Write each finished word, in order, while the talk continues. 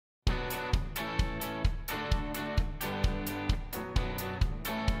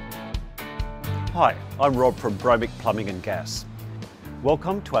Hi, I'm Rob from Bromic Plumbing and Gas.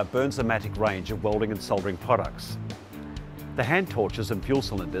 Welcome to our Bernzomatic range of welding and soldering products. The hand torches and fuel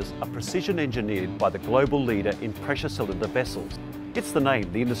cylinders are precision engineered by the global leader in pressure cylinder vessels. It's the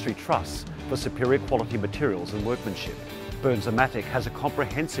name the industry trusts for superior quality materials and workmanship. Bernzomatic has a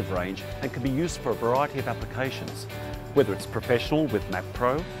comprehensive range and can be used for a variety of applications, whether it's professional with MAP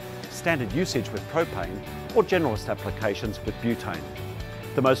Pro, standard usage with propane, or generalist applications with butane.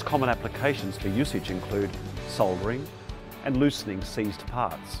 The most common applications for usage include soldering and loosening seized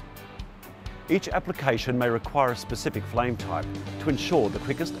parts. Each application may require a specific flame type to ensure the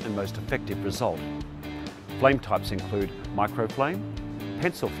quickest and most effective result. Flame types include microflame,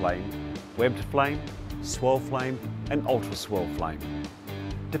 pencil flame, webbed flame, swirl flame and ultra swirl flame.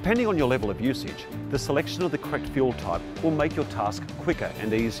 Depending on your level of usage, the selection of the correct fuel type will make your task quicker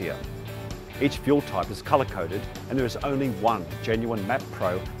and easier. Each fuel type is colour-coded and there is only one genuine MAP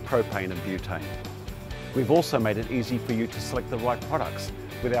Pro propane and butane. We've also made it easy for you to select the right products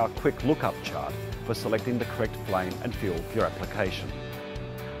with our quick lookup chart for selecting the correct flame and fuel for your application.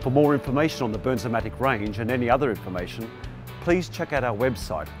 For more information on the Bernzomatic range and any other information, please check out our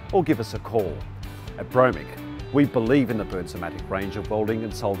website or give us a call. At Bromic, we believe in the Bernzomatic range of welding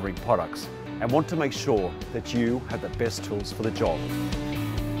and soldering products and want to make sure that you have the best tools for the job.